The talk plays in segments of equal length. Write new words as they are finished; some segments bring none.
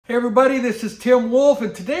Hey everybody, this is Tim Wolf,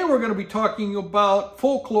 and today we're going to be talking about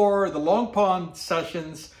Folklore, the Long Pond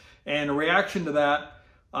sessions, and a reaction to that.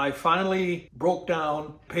 I finally broke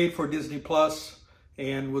down, paid for Disney Plus,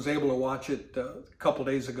 and was able to watch it a couple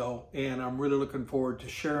days ago, and I'm really looking forward to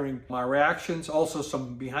sharing my reactions, also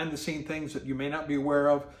some behind-the-scenes things that you may not be aware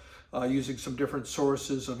of, using some different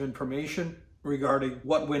sources of information regarding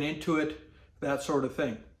what went into it, that sort of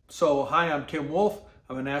thing. So, hi, I'm Tim Wolf.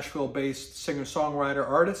 I'm a Nashville-based singer-songwriter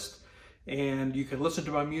artist, and you can listen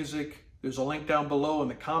to my music. There's a link down below in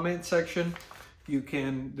the comment section.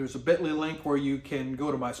 There's a bit.ly link where you can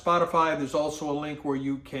go to my Spotify. There's also a link where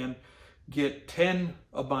you can get 10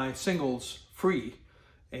 of my singles free,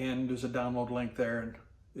 and there's a download link there, and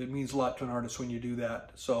it means a lot to an artist when you do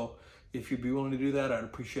that. So if you'd be willing to do that, I'd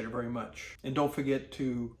appreciate it very much. And don't forget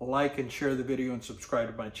to like and share the video and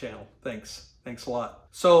subscribe to my channel. Thanks a lot.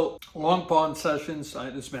 So, Long Pond Sessions,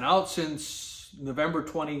 it's been out since November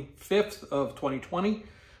 25th of 2020,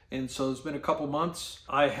 and so it's been a couple months.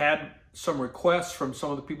 I had some requests from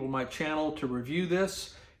some of the people on my channel to review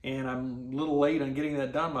this, and I'm a little late on getting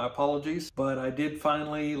that done, my apologies. But I did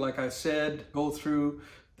finally, like I said, go through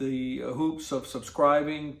the hoops of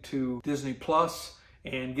subscribing to Disney Plus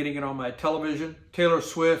and getting it on my television. Taylor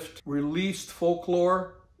Swift released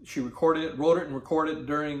Folklore. She wrote it and recorded it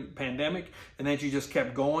during the pandemic, and then she just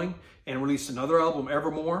kept going and released another album,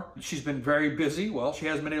 Evermore. She's been very busy. Well, she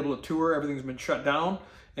hasn't been able to tour. Everything's been shut down.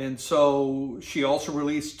 And so she also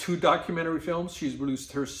released 2 documentary films. She's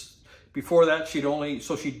released hers before that. She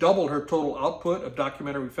doubled her total output of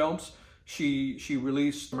documentary films. She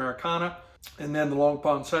released Americana, and then the Long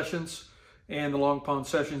Pond Sessions. And the Long Pond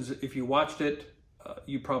Sessions, if you watched it,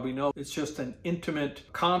 you probably know it's just an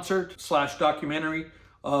intimate concert / documentary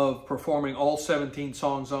of performing all 17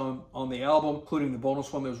 songs on the album, including the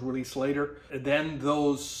bonus one that was released later. And then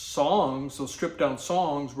those songs, those stripped down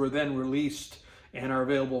songs, were then released and are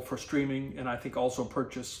available for streaming, and I think also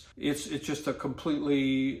purchase. It's just a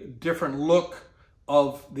completely different look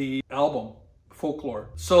of the album,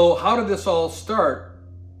 Folklore. So how did this all start,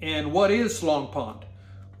 and what is Long Pond?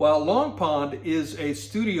 Well, Long Pond is a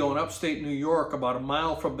studio in upstate New York, about a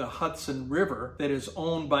mile from the Hudson River, that is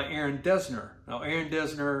owned by Aaron Dessner. Now, Aaron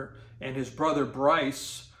Dessner and his brother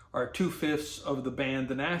Bryce are 2/5 of the band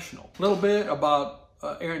The National. A little bit about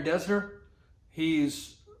Aaron Dessner.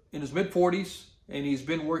 He's in his mid-40s, and he's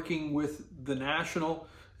been working with The National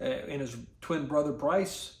and his twin brother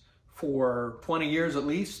Bryce for 20 years at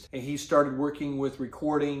least. And he started working with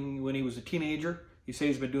recording when he was a teenager. He said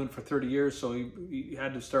he's been doing it for 30 years, so he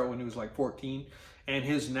had to start when he was like 14. And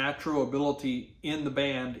his natural ability in the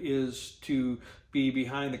band is to be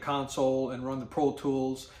behind the console and run the Pro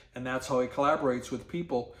Tools, and that's how he collaborates with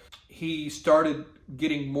people. He started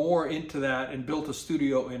getting more into that and built a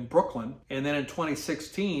studio in Brooklyn. And then in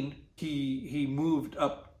 2016, he moved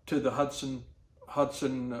up to the Hudson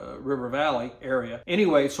River Valley area.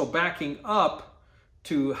 Anyway, so backing up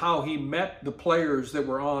to how he met the players that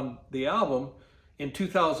were on the album, in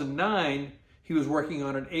 2009, he was working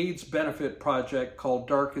on an AIDS benefit project called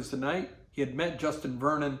Dark as the Night. He had met Justin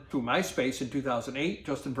Vernon through MySpace in 2008.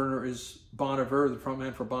 Justin Vernon is Bon Iver, the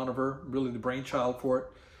frontman for Bon Iver, really the brainchild for it.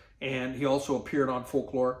 And he also appeared on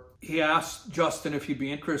Folklore. He asked Justin if he'd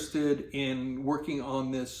be interested in working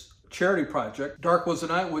on this charity project. Dark Was the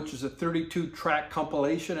Night, which is a 32-track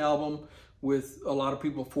compilation album with a lot of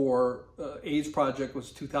people for AIDS Project,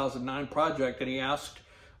 was a 2009 project, and he asked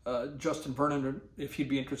Justin Vernon if he'd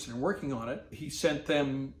be interested in working on it. He sent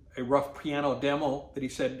them a rough piano demo that he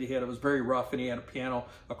said he had. It was very rough, and he had a piano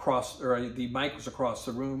the mic was across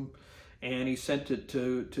the room, and he sent it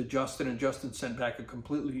to Justin, and Justin sent back a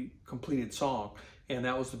completely completed song, and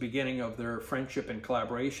that was the beginning of their friendship and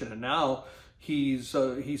collaboration. And now he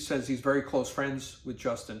says he's very close friends with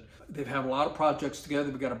Justin. They've had a lot of projects together.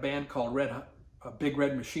 We've got a band called Big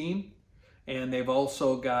Red Machine, and they've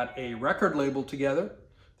also got a record label together.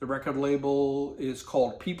 The record label is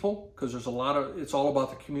called People, because it's all about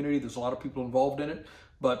the community. There's a lot of people involved in it,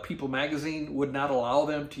 but People magazine would not allow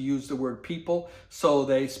them to use the word people, so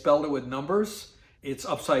they spelled it with numbers. It's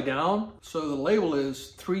upside down. So the label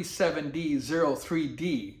is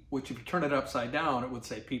 37D03D, which if you turn it upside down, it would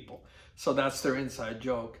say People. So that's their inside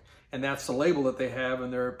joke. And that's the label that they have,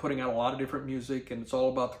 and they're putting out a lot of different music, and it's all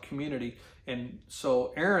about the community. And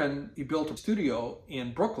so Aaron, he built a studio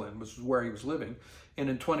in Brooklyn, which is where he was living. And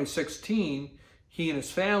in 2016, he and his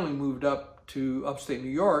family moved up to upstate New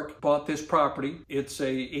York, bought this property. It's a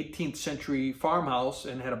 18th century farmhouse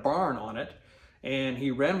and had a barn on it. And he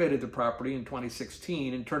renovated the property in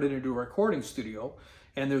 2016 and turned it into a recording studio.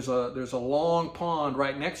 And there's a long pond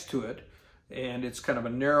right next to it. and it's kind of a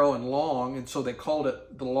narrow and long, and so they called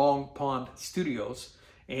it the Long Pond Studios.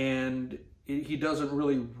 And he doesn't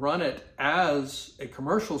really run it as a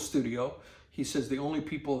commercial studio. He says the only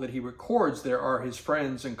people that he records there are his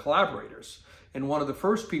friends and collaborators. And one of the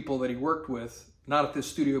first people that he worked with, not at this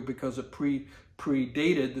studio because it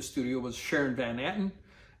predated the studio, was Sharon Van Etten.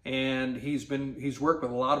 And he's worked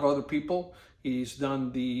with a lot of other people. He's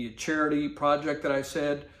done the charity project that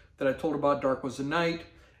I told about, Dark Was the Night.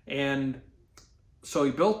 And so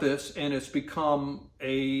he built this, and it's become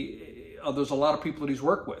there's a lot of people that he's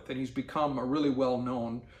worked with, and he's become a really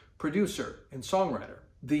well-known producer and songwriter.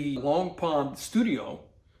 The Long Pond Studio,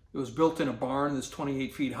 it was built in a barn that's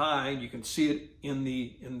 28 feet high, and you can see it in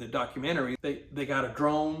the documentary. They got a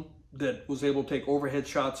drone that was able to take overhead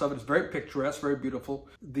shots of it. It's very picturesque, very beautiful.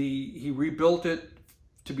 He rebuilt it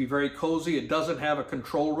to be very cozy. It doesn't have a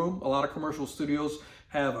control room. A lot of commercial studios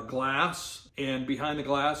have a glass, and behind the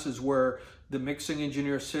glass is where the mixing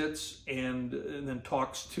engineer sits and then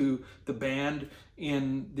talks to the band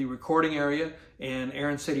in the recording area. And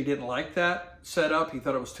Aaron said he didn't like that setup. He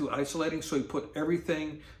thought it was too isolating, so he put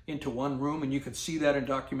everything into one room, and you can see that in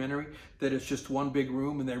documentary, that it's just one big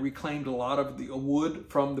room. And they reclaimed a lot of the wood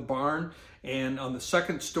from the barn. And on the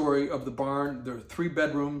second story of the barn, there are 3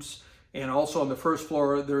 bedrooms. And also on the first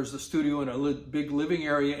floor, there's the studio and a big living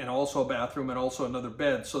area, and also a bathroom, and also another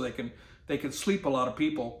bed, so they can sleep a lot of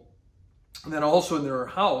people. And then also in their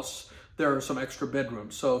house, there are some extra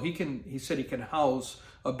bedrooms. So he said he can house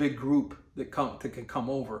a big group that can come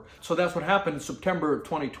over. So that's what happened in September of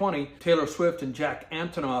 2020. Taylor Swift and Jack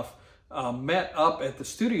Antonoff met up at the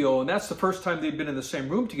studio, and that's the first time they'd been in the same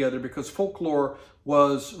room together, because Folklore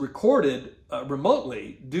was recorded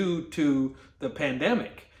remotely due to the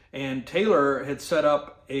pandemic. And Taylor had set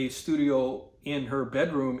up a studio in her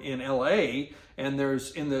bedroom in LA, and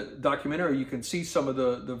in the documentary, you can see some of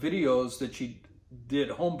the videos that she did,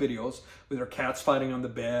 home videos, with her cats fighting on the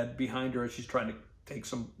bed behind her as she's trying to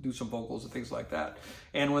do some vocals and things like that.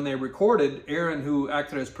 And when they recorded, Aaron, who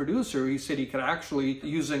acted as producer, he said he could actually,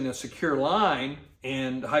 using a secure line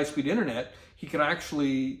and high-speed internet, he could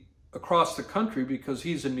actually, across the country, because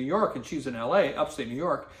he's in New York and she's in LA, upstate New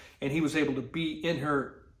York, and he was able to be in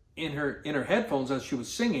her headphones as she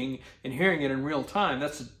was singing and hearing it in real time.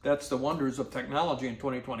 That's the wonders of technology in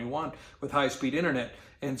 2021 with high-speed internet.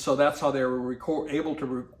 And so that's how they were able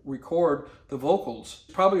to record the vocals.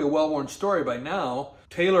 Probably a well-worn story by now.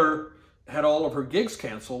 Taylor had all of her gigs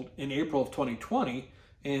canceled in April of 2020,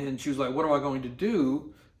 and she was like, what am I going to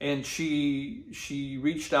do? And she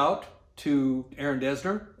reached out to Aaron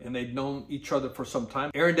Dessner, and they'd known each other for some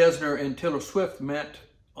time. Aaron Dessner and Taylor Swift met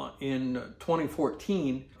in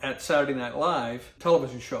 2014 at Saturday Night Live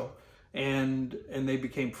television show, and they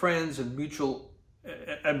became friends and mutual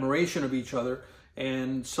admiration of each other.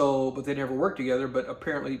 And so, but they never worked together. But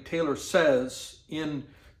apparently Taylor says in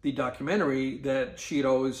the documentary that she had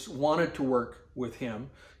always wanted to work with him,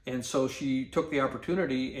 and so she took the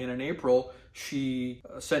opportunity, and in April she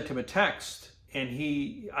sent him a text. And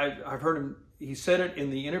I've heard him, he said it in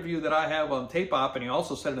the interview that I have on Tape Op, and he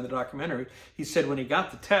also said it in the documentary. He said when he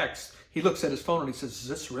got the text, he looks at his phone and he says, is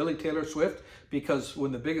this really Taylor Swift? Because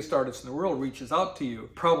when the biggest artist in the world reaches out to you,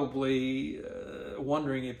 probably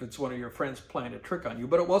wondering if it's one of your friends playing a trick on you,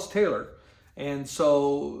 but it was Taylor. And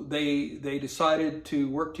so they decided to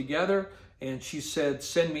work together, and she said,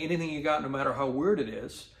 send me anything you got, no matter how weird it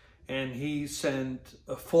is. And he sent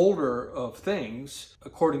a folder of things,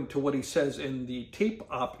 according to what he says in the Tape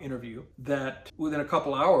Op interview, that within a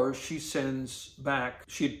couple hours, she sends back,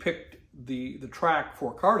 she had picked the track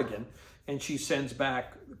for Cardigan, and she sends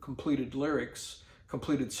back completed lyrics,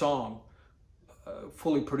 completed song,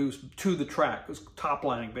 fully produced to the track. It was top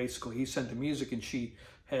lining, basically. He sent the music, and she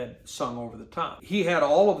had sung over the top. He had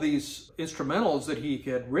all of these instrumentals that he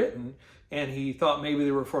had written, and he thought maybe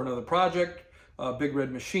they were for another project. Big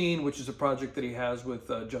Red Machine, which is a project that he has with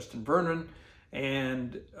Justin Vernon,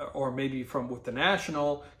 or maybe with the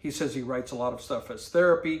National. He says he writes a lot of stuff as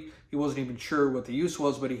therapy. He wasn't even sure what the use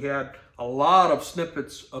was, but he had a lot of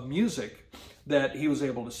snippets of music that he was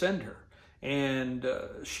able to send her. And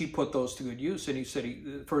she put those to good use. And he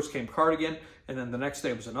said first came Cardigan, and then the next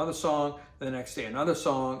day was another song, and the next day another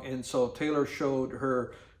song. And so Taylor showed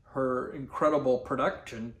her incredible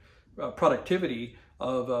productivity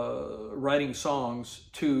of writing songs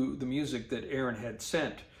to the music that Aaron had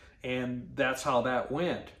sent. And that's how that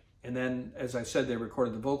went. And then, as I said, they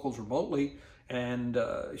recorded the vocals remotely. And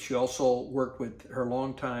she also worked with her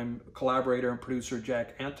longtime collaborator and producer,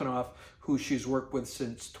 Jack Antonoff, who she's worked with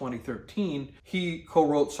since 2013. He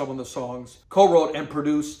co-wrote some of the songs, co-wrote and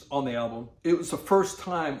produced on the album. It was the first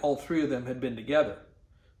time all three of them had been together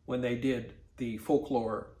when they did the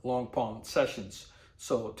Folklore Long Pond sessions.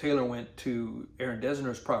 So Taylor went to Aaron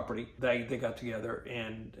Dessner's property. They got together,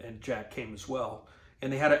 and Jack came as well.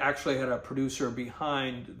 And they actually had a producer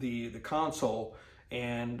behind the console,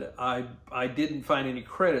 and I didn't find any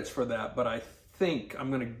credits for that, but I think, I'm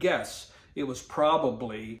going to guess, it was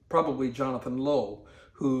probably Jonathan Lowe,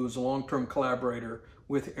 who's a long-term collaborator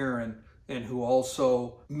with Aaron and who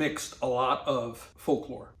also mixed a lot of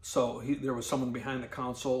Folklore. So there was someone behind the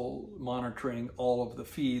console monitoring all of the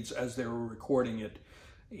feeds as they were recording it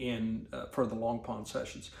for the Long Pond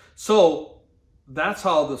sessions. So that's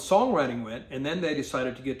how the songwriting went, and then they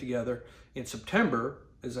decided to get together in September.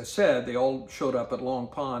 As I said, they all showed up at Long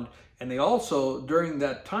Pond, and they also, during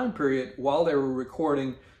that time period, while they were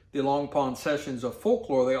recording the Long Pond sessions of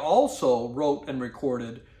Folklore, they also wrote and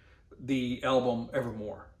recorded the album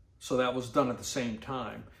Evermore. So that was done at the same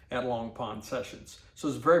time at Long Pond sessions. So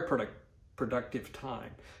it was a very productive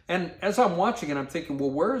time. And as I'm watching it, I'm thinking,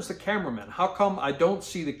 well, where is the cameraman? How come I don't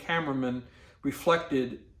see the cameraman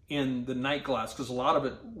reflected in the night glass? Because a lot of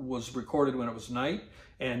it was recorded when it was night,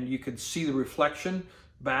 and you could see the reflection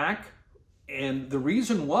back. And the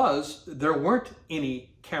reason was there weren't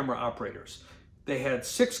any camera operators. They had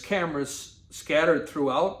 6 cameras scattered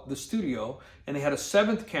throughout the studio, and they had a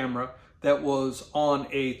 7th camera that was on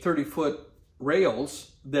a 30-foot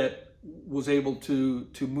rails that was able to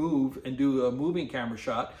move and do a moving camera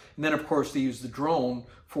shot. And then, of course, they used the drone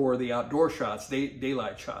for the outdoor shots,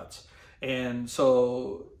 daylight shots. And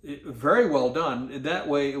so very well done. That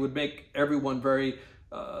way it would make everyone very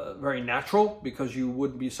natural, because you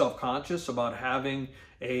wouldn't be self-conscious about having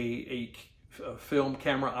a film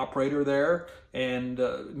camera operator there and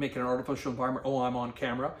making an artificial environment. Oh, I'm on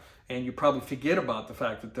camera. And you probably forget about the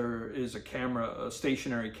fact that there is a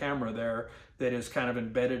stationary camera there that is kind of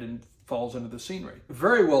embedded and falls into the scenery.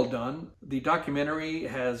 Very well done. The documentary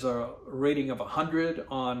has a rating of 100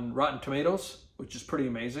 on Rotten Tomatoes, which is pretty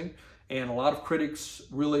amazing. And a lot of critics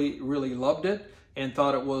really loved it and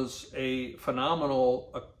thought it was a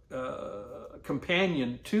phenomenal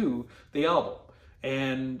companion to the album.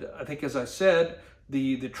 And I think, as I said,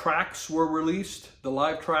 the tracks were released, the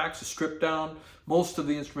live tracks, stripped down. Most of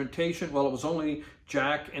the instrumentation, well, it was only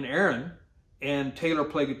Jack and Aaron, and Taylor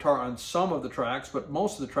played guitar on some of the tracks, but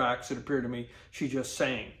most of the tracks, it appeared to me, she just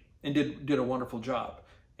sang and did a wonderful job.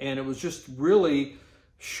 And it was just really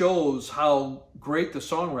shows how great the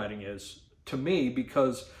songwriting is to me,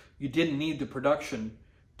 because you didn't need the production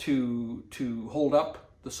to hold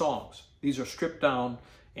up the songs. These are stripped down,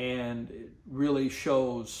 and it really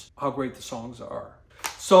shows how great the songs are.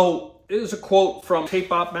 So it is a quote from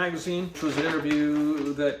Tape Op magazine, which was an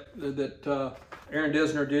interview that Aaron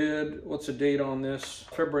Dessner did. What's the date on this?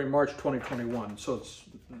 February, March 2021. So it's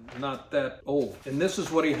not that old. And this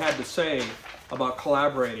is what he had to say about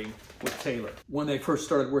collaborating with Taylor when they first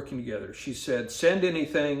started working together. She said, "Send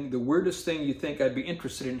anything, the weirdest thing you think I'd be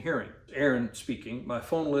interested in hearing." Aaron speaking, "My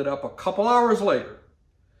phone lit up a couple hours later,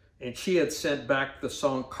 and she had sent back the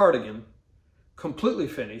song Cardigan, completely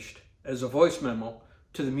finished, as a voice memo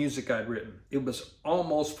to the music I'd written. It was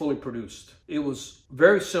almost fully produced. It was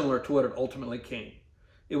very similar to what it ultimately came.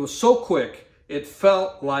 It was so quick, it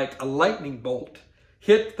felt like a lightning bolt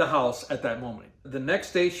hit the house at that moment. The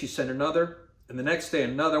next day she sent another, and the next day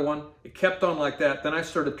another one. It kept on like that. Then I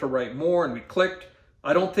started to write more, and we clicked.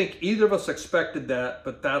 I don't think either of us expected that,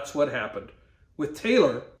 but that's what happened. With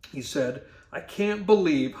Taylor," he said, "I can't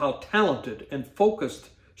believe how talented and focused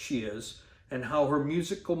she is, and how her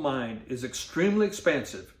musical mind is extremely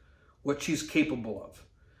expansive, what she's capable of.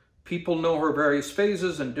 People know her various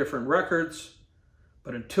phases and different records,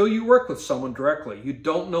 but until you work with someone directly, you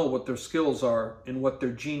don't know what their skills are and what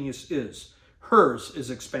their genius is. Hers is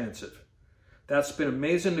expansive. That's been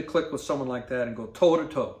amazing to click with someone like that and go toe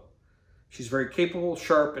to toe. She's very capable,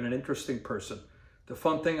 sharp, and an interesting person. The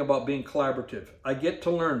fun thing about being collaborative, I get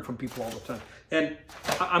to learn from people all the time." And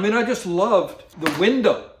I mean, I just loved the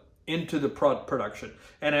window into the production.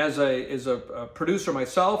 And as a producer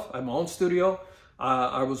myself, I have my own studio,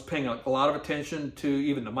 I was paying a lot of attention to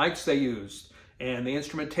even the mics they used and the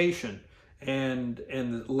instrumentation and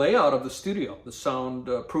the layout of the studio, the sound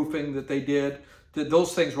proofing that they did.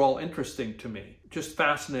 Those things were all interesting to me. Just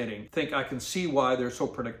fascinating. I think I can see why they're so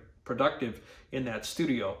productive in that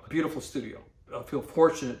studio. Beautiful studio. I feel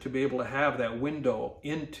fortunate to be able to have that window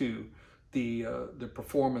into the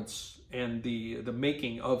performance and the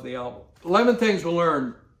making of the album. 11 things we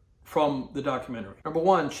learned from the documentary. Number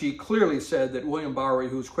one, she clearly said that William Bowery,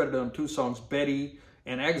 who's credited on 2 songs, Betty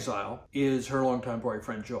and Exile, is her longtime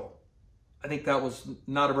boyfriend, Joe. I think that was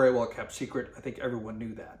not a very well kept secret. I think everyone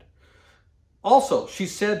knew that. Also, she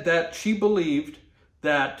said that she believed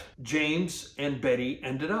that James and Betty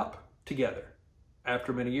ended up together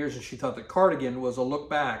after many years, and she thought that Cardigan was a look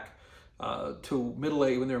back to middle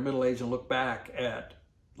age, when they were middle aged, and look back at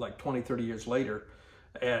like 20, 30 years later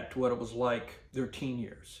at what it was like their teen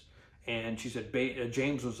years. And she said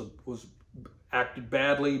James was acted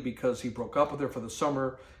badly because he broke up with her for the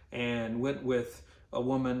summer and went with a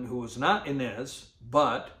woman who was not Inez,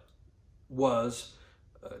 but was,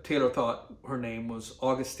 Taylor thought her name was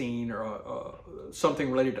Augustine, or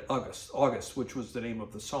something related to August, which was the name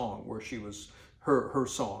of the song, where she was her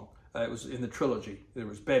song. It was in the trilogy. There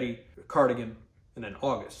was Betty, Cardigan, and then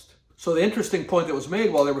August. So the interesting point that was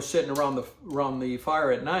made while they were sitting around the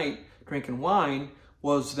fire at night drinking wine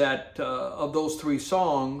was that of those three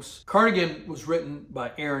songs, Cardigan was written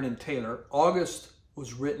by Aaron and Taylor, August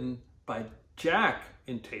was written by Jack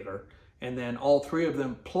and Taylor, and then all three of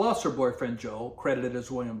them, plus her boyfriend Joe, credited as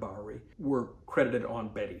William Bowery, were credited on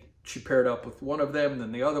Betty. She paired up with one of them,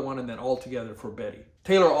 then the other one, and then all together for Betty.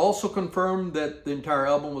 Taylor also confirmed that the entire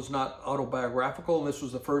album was not autobiographical, and this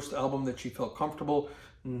was the first album that she felt comfortable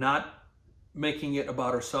not making it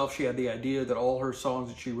about herself. She had the idea that all her songs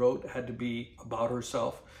that she wrote had to be about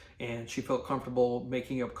herself, and she felt comfortable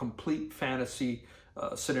making up complete fantasy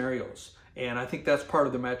scenarios. And I think that's part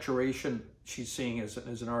of the maturation she's seeing as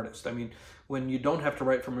an artist. I mean, when you don't have to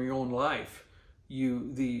write from your own life,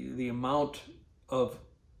 the amount of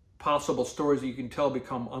possible stories that you can tell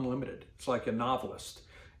become unlimited. It's like a novelist,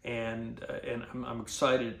 and I'm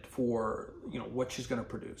excited for what she's going to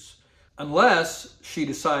produce. Unless she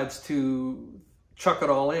decides to chuck it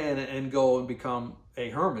all in and go and become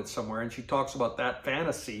a hermit somewhere. And she talks about that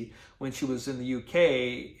fantasy when she was in the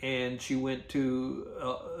UK, and she went to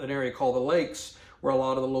an area called the Lakes, where a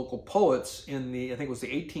lot of the local poets in the, I think it was the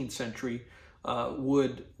 18th century,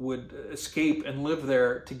 would escape and live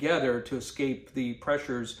there together to escape the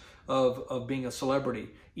pressures of being a celebrity,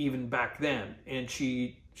 even back then. And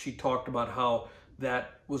she talked about how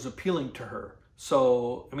that was appealing to her.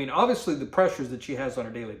 So, I mean, obviously the pressures that she has on a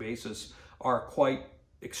daily basis are quite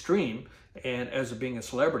extreme, and as being a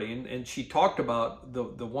celebrity. And she talked about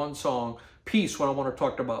the one song, Peace, which I want to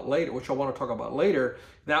talk about later,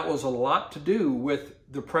 that was a lot to do with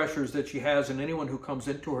the pressures that she has, and anyone who comes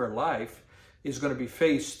into her life is going to be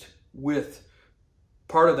faced with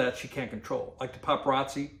part of that she can't control. Like the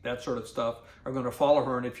paparazzi, that sort of stuff, are going to follow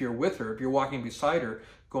her, and if you're with her, if you're walking beside her,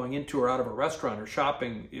 going into or out of a restaurant or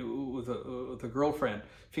shopping with a girlfriend,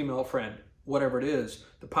 female friend, whatever it is,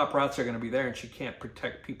 the paparazzi are going to be there, and she can't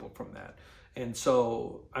protect people from that. And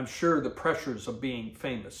so I'm sure the pressures of being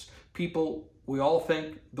famous, people, we all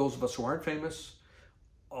think, those of us who aren't famous,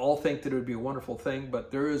 all think that it would be a wonderful thing, but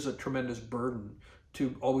there is a tremendous burden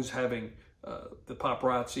to always having the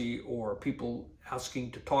paparazzi or people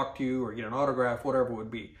asking to talk to you or get an autograph, whatever it would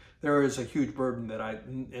be. There is a huge burden that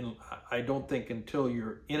I don't think until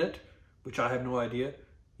you're in it, which I have no idea,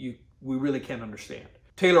 we really can't understand.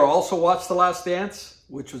 Taylor also watched The Last Dance,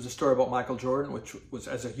 which was a story about Michael Jordan, which was,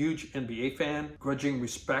 as a huge NBA fan, grudging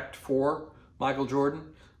respect for Michael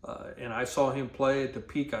Jordan. And I saw him play at the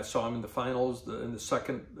peak. I saw him in the finals, in the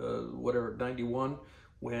second, 91,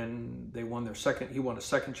 when they won he won a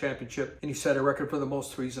second championship, and he set a record for the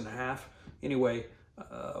most threes and a half. Anyway,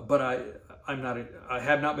 but I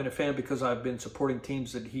have not been a fan because I've been supporting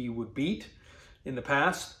teams that he would beat in the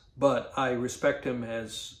past, but I respect him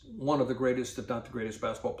as one of the greatest, if not the greatest,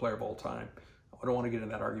 basketball player of all time. I don't want to get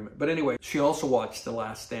into that argument. But anyway, she also watched The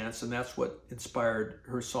Last Dance, and that's what inspired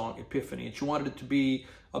her song Epiphany. And she wanted it to be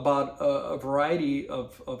about a variety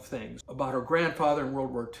of things, about her grandfather in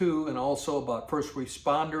World War II, and also about first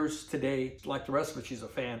responders today. Like the rest of it, she's a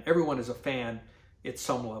fan. Everyone is a fan at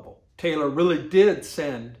some level. Taylor really did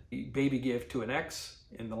send a baby gift to an ex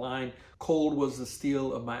in the line, "Cold was the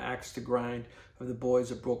steel of my axe to grind, of the boys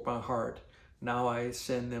that broke my heart. Now I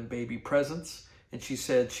send them baby presents." And she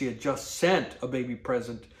said she had just sent a baby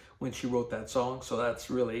present when she wrote that song. So that's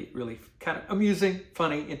really, really kind of amusing,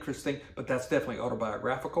 funny, interesting, but that's definitely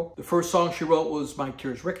autobiographical. The first song she wrote was My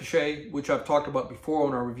Tears Ricochet, which I've talked about before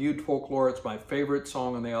when I reviewed Folklore. It's my favorite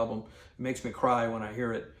song on the album. It makes me cry when I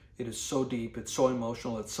hear it. It is so deep, it's so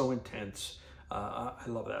emotional, it's so intense. I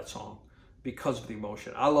love that song because of the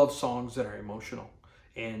emotion. I love songs that are emotional.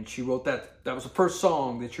 And she wrote that. That was the first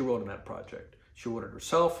song that she wrote in that project. She wrote it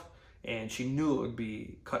herself, and she knew it would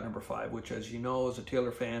be cut number 5, which, as you know, as a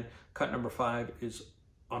Taylor fan, cut number 5 is,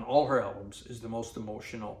 on all her albums, is the most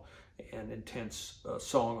emotional and intense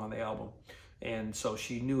song on the album. And so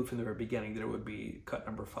she knew from the very beginning that it would be cut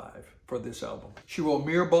number 5 for this album. She wrote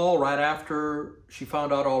Mirrorball right after she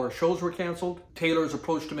found out all her shows were canceled. Taylor's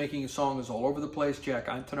approach to making a song is all over the place. Jack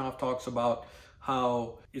Antonoff talks about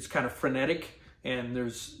how it's kind of frenetic and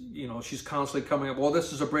there's, you know, she's constantly coming up, well,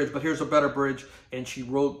 this is a bridge, but here's a better bridge. And she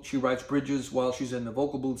writes bridges while she's in the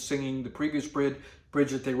vocal booth singing the previous bridge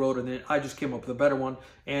that they wrote, and then I just came up with a better one.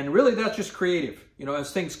 And really, that's just creative. You know,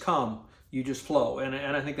 as things come, you just flow. And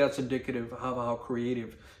I think that's indicative of how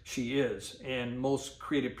creative she is. And most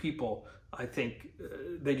creative people, I think,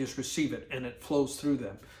 they just receive it and it flows through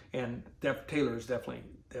them. And Taylor is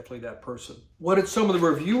definitely that person. What did some of the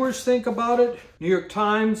reviewers think about it? New York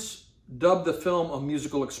Times dubbed the film a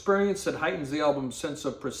musical experience that heightens the album's sense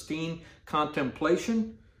of pristine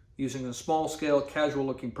contemplation using a small-scale,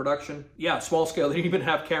 casual-looking production. Yeah, small scale. They didn't even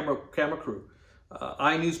have camera crew.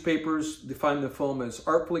 Newspapers defined the film as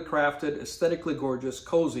artfully crafted, aesthetically gorgeous,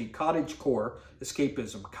 cozy, cottagecore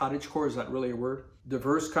escapism. Cottagecore, is that really a word?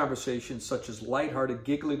 Diverse conversations such as lighthearted,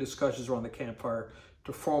 giggly discussions around the campfire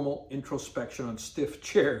to formal introspection on stiff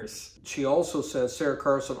chairs. She also says, Sarah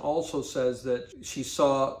Carson also says that she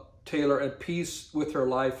saw Taylor at peace with her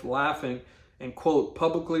life, laughing, and, quote,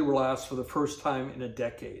 publicly relaxed for the first time in a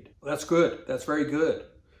decade. That's good. That's very good.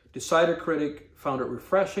 Decider critic found it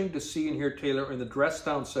refreshing to see and hear Taylor in the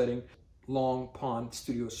dressed-down setting, Long Pond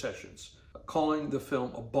studio sessions, calling the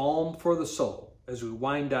film a balm for the soul as we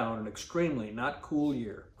wind down an extremely not cool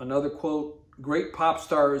year. Another quote, great pop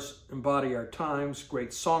stars embody our times,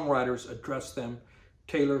 great songwriters address them.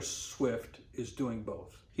 Taylor Swift is doing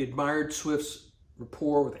both. He admired Swift's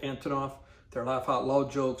rapport with Antonoff, their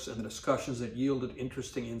laugh-out-loud jokes, and the discussions that yielded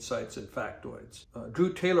interesting insights and factoids.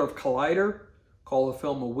 Drew Taylor of Collider called the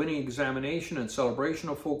film a winning examination and celebration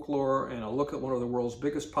of folklore and a look at one of the world's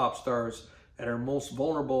biggest pop stars at her most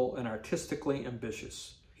vulnerable and artistically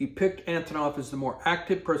ambitious. He picked Antonoff as the more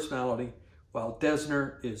active personality, while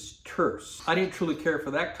Dessner is terse. I didn't truly care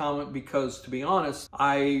for that comment because, to be honest,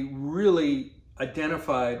 I really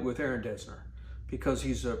identified with Aaron Dessner because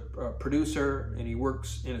he's a producer and he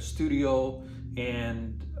works in a studio,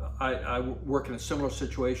 and I work in a similar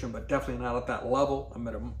situation, but definitely not at that level. I'm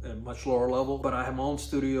at a much lower level, but I have my own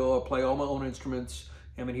studio. I play all my own instruments.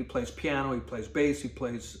 I mean, he plays piano, he plays bass, he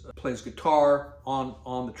plays guitar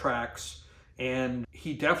on the tracks. And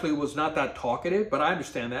he definitely was not that talkative, but I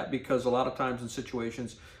understand that because a lot of times in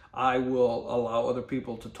situations, I will allow other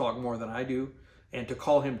people to talk more than I do. And to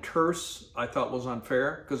call him terse, I thought was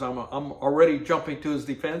unfair because I'm already jumping to his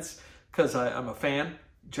defense because I'm a fan.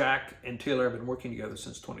 Jack and Taylor have been working together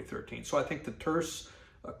since 2013. So I think the terse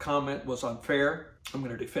comment was unfair. I'm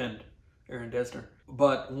going to defend Aaron Dessner.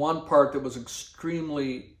 But one part that was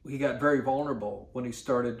he got very vulnerable when he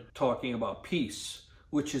started talking about peace,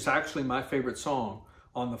 which is actually my favorite song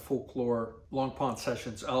on the Folklore Long Pond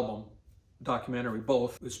Sessions album, documentary,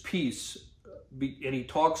 both, is Peace. And he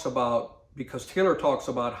talks about, because Taylor talks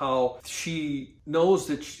about how she knows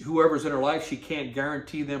that whoever's in her life, she can't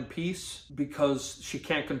guarantee them peace because she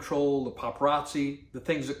can't control the paparazzi, the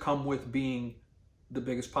things that come with being the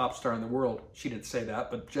biggest pop star in the world. She didn't say that,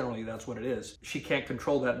 but generally that's what it is. She can't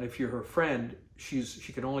control that, and if you're her friend, she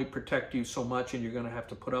can only protect you so much, and you're going to have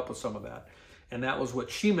to put up with some of that. And that was what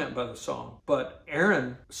she meant by the song. But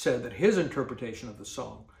Aaron said that his interpretation of the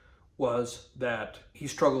song was that he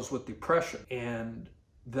struggles with depression and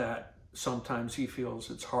that sometimes he feels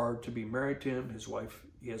it's hard to be married to him.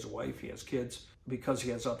 He has a wife, he has kids, because he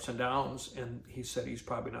has ups and downs, and he said he's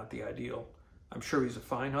probably not the ideal. I'm sure he's a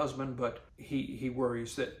fine husband, but he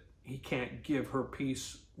worries that he can't give her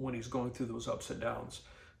peace when he's going through those ups and downs.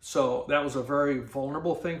 So that was a very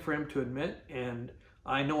vulnerable thing for him to admit, and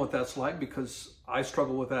I know what that's like because I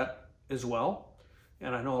struggle with that as well,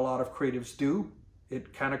 and I know a lot of creatives do.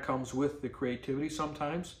 It kind of comes with the creativity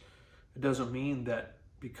sometimes. It doesn't mean that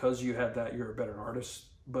because you have that, you're a better artist,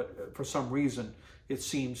 but for some reason, it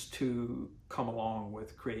seems to come along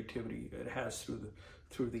with creativity. It has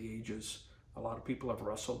through the ages. A lot of people have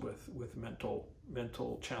wrestled with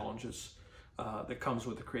mental challenges that comes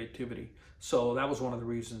with the creativity. So that was one of the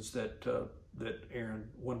reasons that Aaron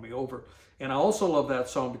won me over. And I also love that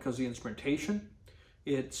song because the instrumentation.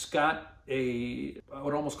 It's got I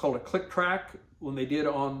would almost call it a click track. When they did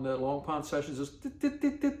on the Long Pond Sessions,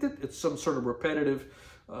 it's some sort of repetitive,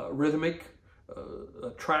 rhythmic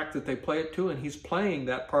track that they play it to, and he's playing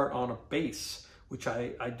that part on a bass, which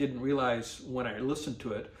I didn't realize when I listened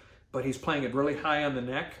to it, but he's playing it really high on the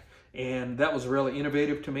neck, and that was really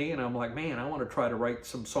innovative to me, and I'm like, man, I want to try to write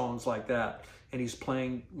some songs like that. And he's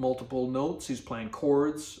playing multiple notes, he's playing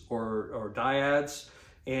chords or dyads,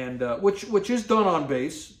 and which is done on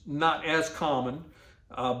bass, not as common,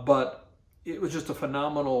 but it was just a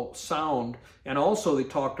phenomenal sound. And also they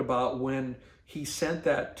talked about when he sent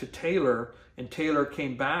that to Taylor, and Taylor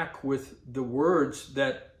came back with the words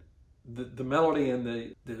that the melody and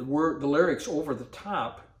the lyrics over the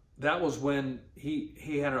top that was when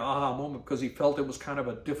he had an aha moment, because he felt it was kind of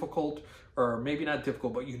a difficult, or maybe not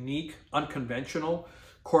difficult, but unique, unconventional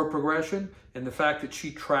chord progression. And the fact that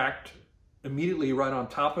she tracked immediately right on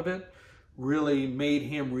top of it really made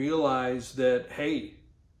him realize that, hey,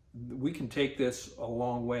 we can take this a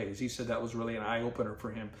long ways. He said that was really an eye-opener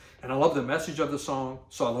for him. And I love the message of the song.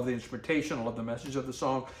 So I love the instrumentation. I love the message of the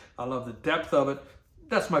song. I love the depth of it.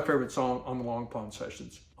 That's my favorite song on the Long Pond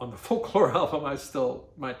Sessions. On the Folklore album,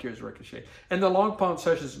 My Tears Ricochet. And the Long Pond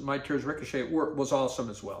Sessions, My Tears Ricochet, was awesome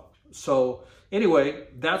as well. So anyway,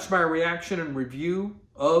 that's my reaction and review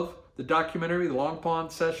of the documentary, The Long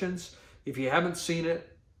Pond Sessions. If you haven't seen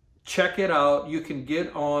it, check it out. You can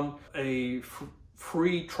get on a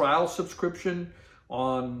free trial subscription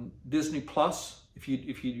on Disney Plus. If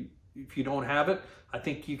you don't have it, I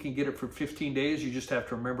think you can get it for 15 days. You just have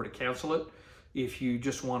to remember to cancel it if you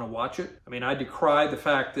just want to watch it. I mean, I decry the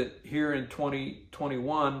fact that here in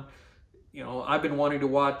 2021, you know, I've been wanting to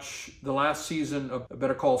watch the last season of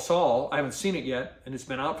Better Call Saul. I haven't seen it yet, and it's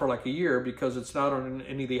been out for like a year because it's not on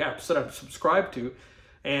any of the apps that I'm subscribed to.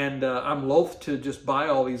 And I'm loath to just buy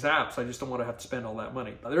all these apps. I just don't want to have to spend all that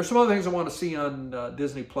money. There's some other things I want to see on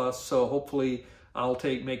Disney Plus, so hopefully I'll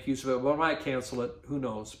make use of it. Well, I might cancel it, who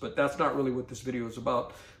knows? But that's not really what this video is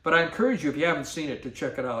about. But I encourage you, if you haven't seen it, to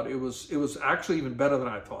check it out. It was actually even better than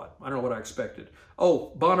I thought. I don't know what I expected.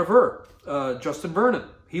 Oh, Bon Iver, Justin Vernon.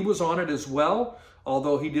 He was on it as well,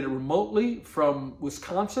 although he did it remotely from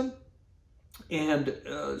Wisconsin. And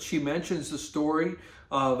she mentions the story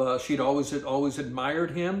of she'd always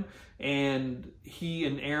admired him, and he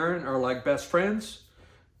and Aaron are like best friends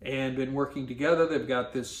and been working together. They've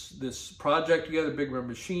got this project together, Big Red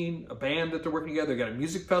Machine, a band that they're working together. They've got a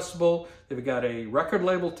music festival. They've got a record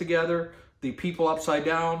label together, The People Upside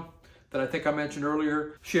Down, that I think I mentioned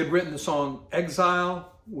earlier. She had written the song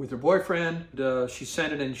Exile with her boyfriend. She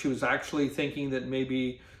sent it, and she was actually thinking that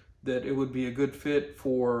maybe that it would be a good fit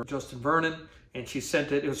for Justin Vernon. And she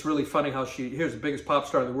sent it. It was really funny how here's the biggest pop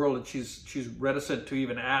star in the world, and she's reticent to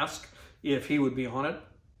even ask if he would be on it.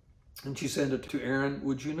 And she sent it to Aaron.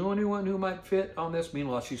 Would you know anyone who might fit on this?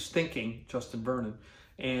 Meanwhile, she's thinking Justin Vernon.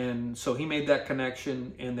 And so he made that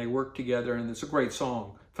connection, and they worked together, and it's a great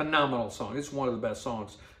song. Phenomenal song. It's one of the best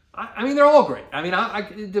songs. I mean, they're all great. I mean,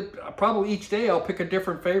 probably each day I'll pick a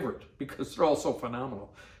different favorite because they're all so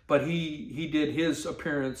phenomenal. But he did his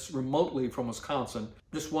appearance remotely from Wisconsin.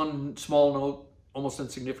 Just one small note, almost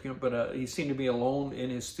insignificant, but he seemed to be alone in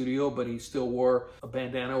his studio, but he still wore a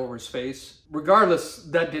bandana over his face. Regardless,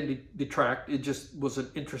 that didn't detract. It just was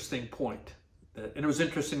an interesting point. And it was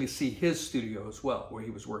interesting to see his studio as well, where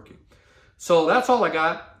he was working. So that's all I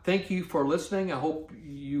got. Thank you for listening. I hope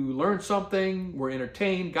you learned something, were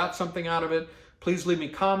entertained, got something out of it. Please leave me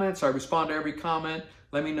comments. I respond to every comment.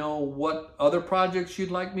 Let me know what other projects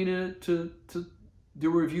you'd like me to do a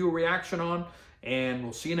review or reaction on, and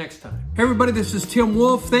we'll see you next time. Hey everybody, this is Tim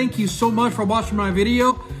Wolf. Thank you so much for watching my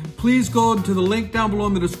video. Please go to the link down below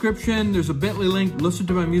in the description. There's a Bitly link. Listen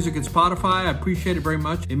to my music at Spotify. I appreciate it very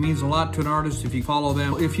much. It means a lot to an artist if you follow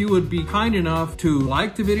them. If you would be kind enough to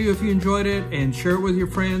like the video if you enjoyed it and share it with your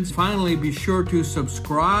friends. Finally, be sure to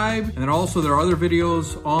subscribe. And then also there are other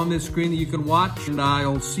videos on this screen that you can watch. And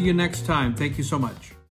I'll see you next time. Thank you so much.